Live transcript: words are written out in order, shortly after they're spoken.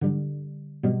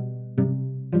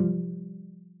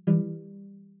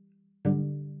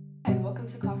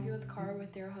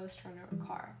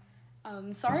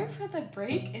Kaur. Sorry for the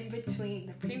break in between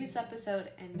the previous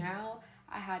episode and now.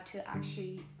 I had to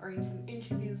actually arrange some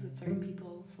interviews with certain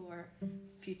people for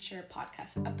future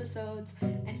podcast episodes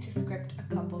and to script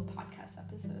a couple podcast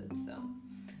episodes. So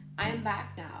I'm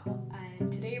back now,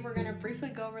 and today we're going to briefly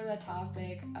go over the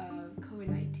topic of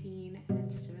COVID-19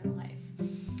 and student life.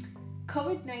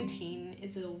 COVID-19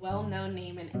 is a well-known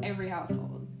name in every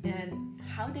household, and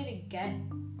how did it get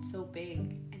so big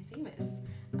and famous?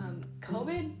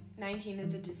 COVID-19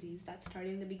 is a disease that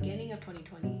started in the beginning of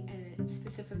 2020, and it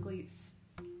specifically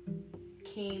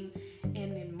came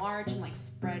in March and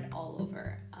spread all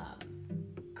over.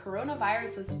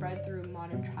 Coronavirus was spread through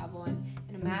modern travel, and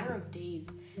in a matter of days,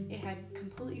 it had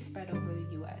completely spread over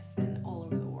the US and all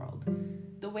over the world.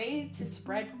 The way to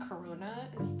spread corona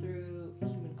is through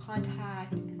human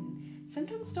contact, and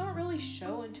symptoms don't really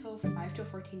show until 5 to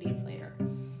 14 days later.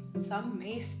 Some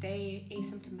may stay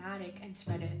asymptomatic and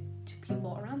spread it to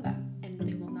people around them, and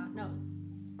they will not know.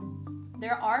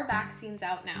 There are vaccines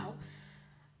out now,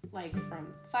 like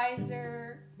from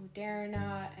Pfizer,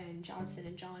 Moderna, and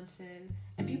Johnson & Johnson,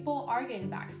 and people are getting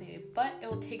vaccinated, but it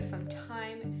will take some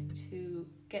time to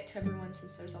get to everyone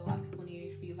since there's a lot of people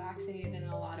needing to be vaccinated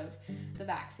and a lot of the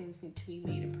vaccines need to be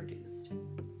made and produced.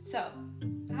 So,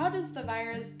 how does the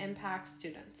virus impact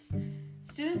students?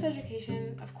 Students'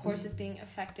 education, of course, is being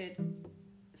affected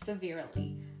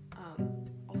severely.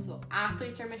 Also,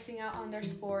 athletes are missing out on their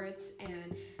sports,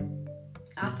 and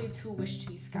athletes who wish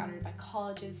to be scouted by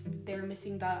colleges, they're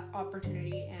missing that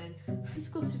opportunity, and high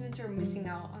school students are missing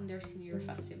out on their senior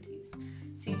festivities.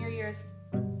 Senior year is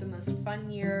the most fun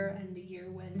year and the year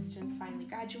when students finally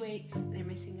graduate, and they're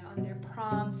missing out on their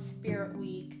prom, spirit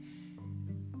week,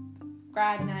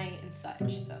 grad night, and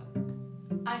such. So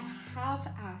I have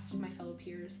asked my fellow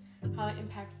peers how it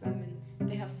impacts them,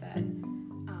 and they have said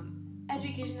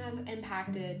education has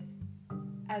impacted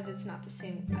as it's not the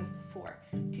same as before.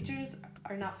 Teachers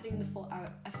are not putting the full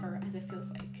effort as it feels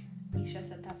like. Isha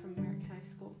said that from American High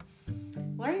School.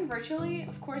 Learning virtually,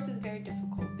 of course, is very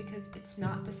difficult because it's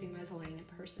not the same as learning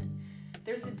in person.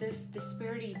 There's this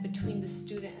disparity between the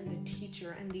student and the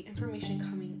teacher, and the information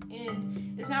coming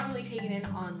in is not really taken in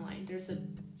online. There's a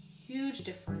huge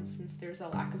difference since there's a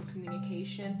lack of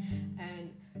communication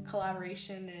and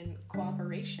collaboration and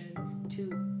cooperation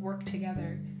to work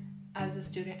together as a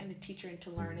student and a teacher and to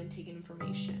learn and take in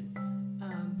information.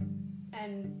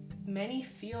 And many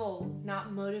feel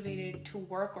not motivated to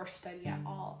work or study at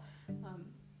all.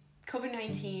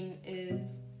 COVID-19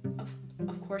 is,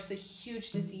 of course, a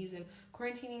huge disease, and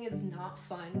quarantining is not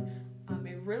fun.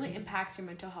 It really impacts your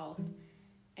mental health,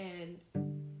 and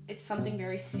it's something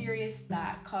very serious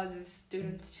that causes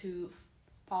students to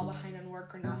fall behind on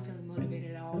work or not feeling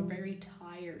motivated at all, or very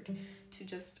tired to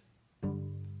just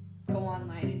go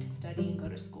online and to study and go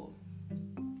to school.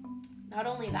 Not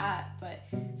only that, but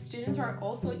students are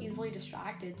also easily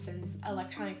distracted since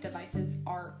electronic devices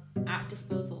are at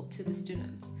disposal to the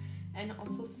students. And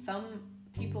also some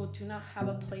people do not have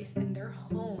a place in their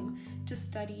home to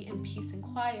study in peace and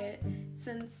quiet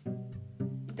since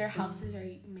their houses are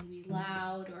maybe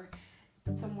loud, or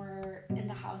somewhere in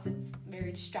the house it's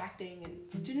very distracting, and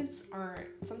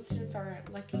some students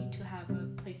aren't lucky to have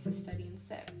a place to study and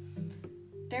sit.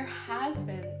 There has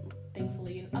been,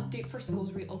 thankfully, an update for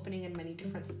schools reopening in many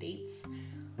different states,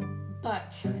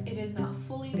 but it is not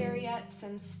fully there yet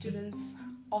since students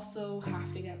also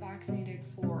have to get vaccinated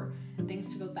for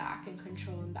things to go back in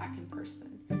control and back in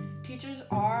person. Teachers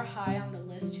are high on the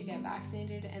list to get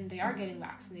vaccinated, and they are getting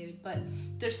vaccinated, but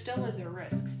there still is a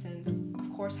risk since,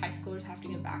 of course, high schoolers have to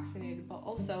get vaccinated, but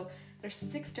also there's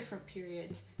 6 different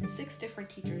periods, 6 different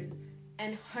teachers,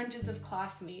 and hundreds of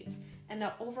classmates, and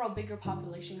an overall bigger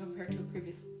population compared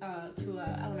to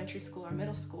a elementary school or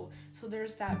middle school. So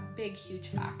there's that big, huge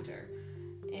factor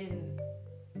in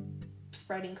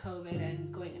spreading COVID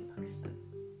and going in person.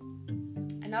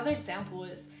 Another example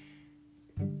is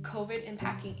COVID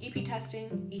impacting AP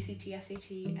testing, ACT,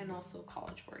 SAT, and also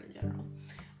College Board in general.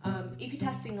 AP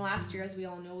testing last year, as we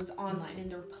all know, was online, and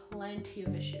there were plenty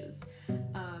of issues.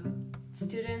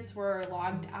 Students were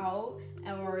logged out,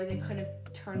 or they couldn't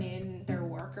turn in their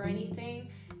work or anything.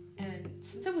 And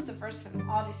since it was the first time,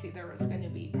 obviously there was going to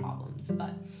be problems,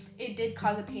 but it did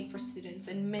cause a pain for students,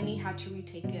 and many had to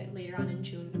retake it later on in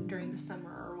June during the summer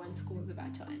or when school was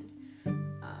about to end.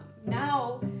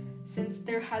 Now, since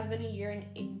there has been a year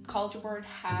and College Board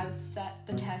has set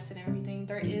the tests and everything,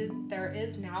 there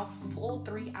is now full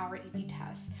 3-hour AP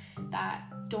tests that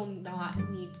do not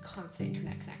need constant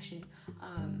internet connection.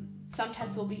 Some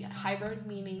tests will be hybrid,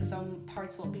 meaning some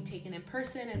parts will be taken in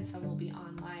person and some will be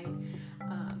online.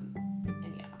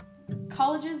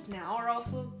 Colleges now are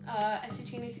also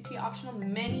SAT and ACT optional.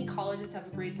 Many colleges have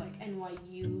agreed, like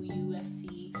NYU,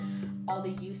 USC, all the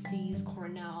UCs,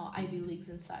 Cornell, Ivy Leagues,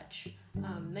 and such.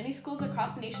 Many schools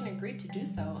across the nation agreed to do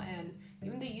so, and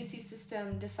even the UC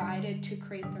system decided to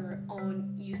create their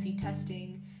own UC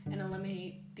testing and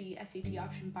eliminate the SAT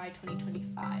option by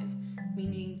 2025,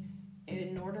 meaning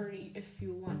in order, if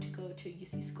you want to go to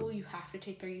UC school, you have to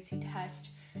take their UC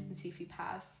test and see if you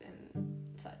pass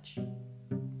and such.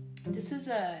 This is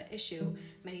a issue.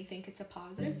 Many think it's a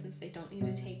positive since they don't need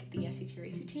to take the SAT or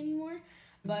ACT anymore,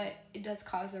 but it does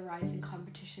cause a rise in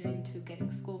competition into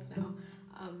getting schools now.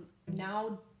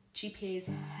 Now GPA is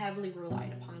heavily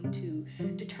relied upon to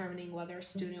determining whether a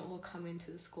student will come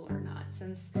into the school or not,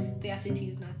 since the SAT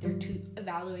is not there to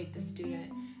evaluate the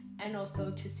student and also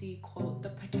to see, quote, the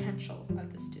potential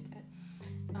of the student.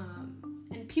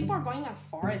 And people are going as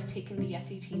far as taking the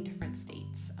SAT in different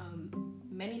states.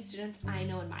 Many students I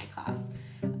know in my class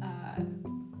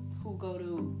who go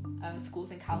to schools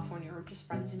in California or just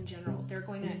friends in general, they're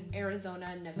going to Arizona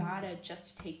and Nevada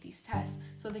just to take these tests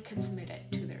so they can submit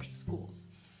it to their schools.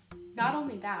 Not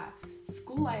only that,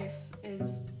 school life is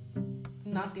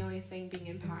not the only thing being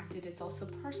impacted, it's also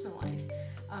personal life.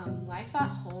 Life at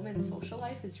home and social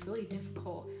life is really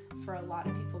difficult for a lot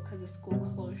of people because of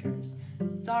school closures.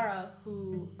 Zara,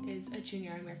 who is a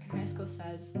junior at American High School,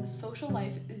 says social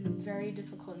life is very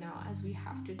difficult now as we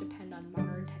have to depend on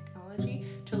modern technology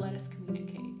to let us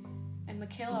communicate. And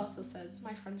Michaela also says,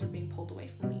 my friends are being pulled away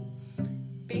from me.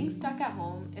 Being stuck at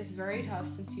home is very tough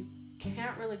since you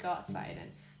can't really go outside,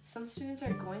 and some students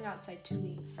are going outside to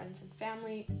meet friends and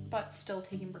family, but still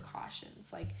taking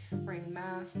precautions like wearing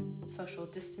masks, social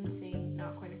distancing,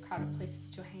 not going to crowded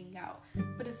places to hang out.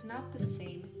 But it's not the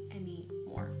same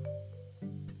anymore.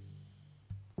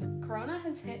 Corona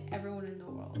has hit everyone in the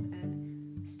world,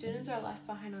 and students are left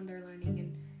behind on their learning,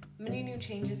 and many new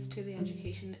changes to the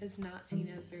education is not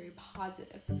seen as very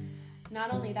positive.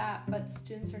 Not only that, but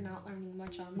students are not learning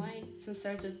much online since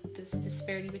there's this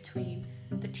disparity between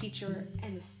the teacher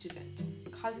and the student,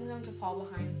 causing them to fall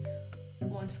behind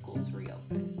once schools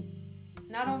reopen.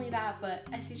 Not only that, but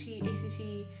SAT, ACT,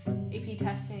 AP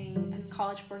testing, and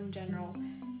College Board in general,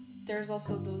 there's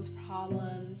also those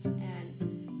problems,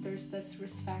 and there's this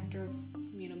risk factor of,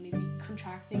 maybe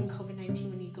contracting COVID-19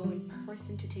 when you go in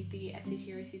person to take the SAT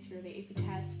or ACT or the AP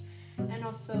test, and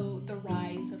also the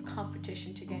rise of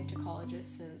competition to get into colleges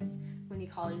since many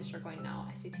colleges are going now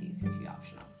SAT, ACT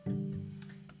optional.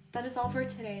 That is all for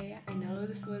today. I know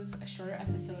this was a shorter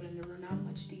episode and there were not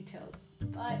much details,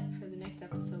 but for the next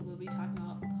episode we'll be talking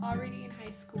about poverty in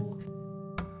high school.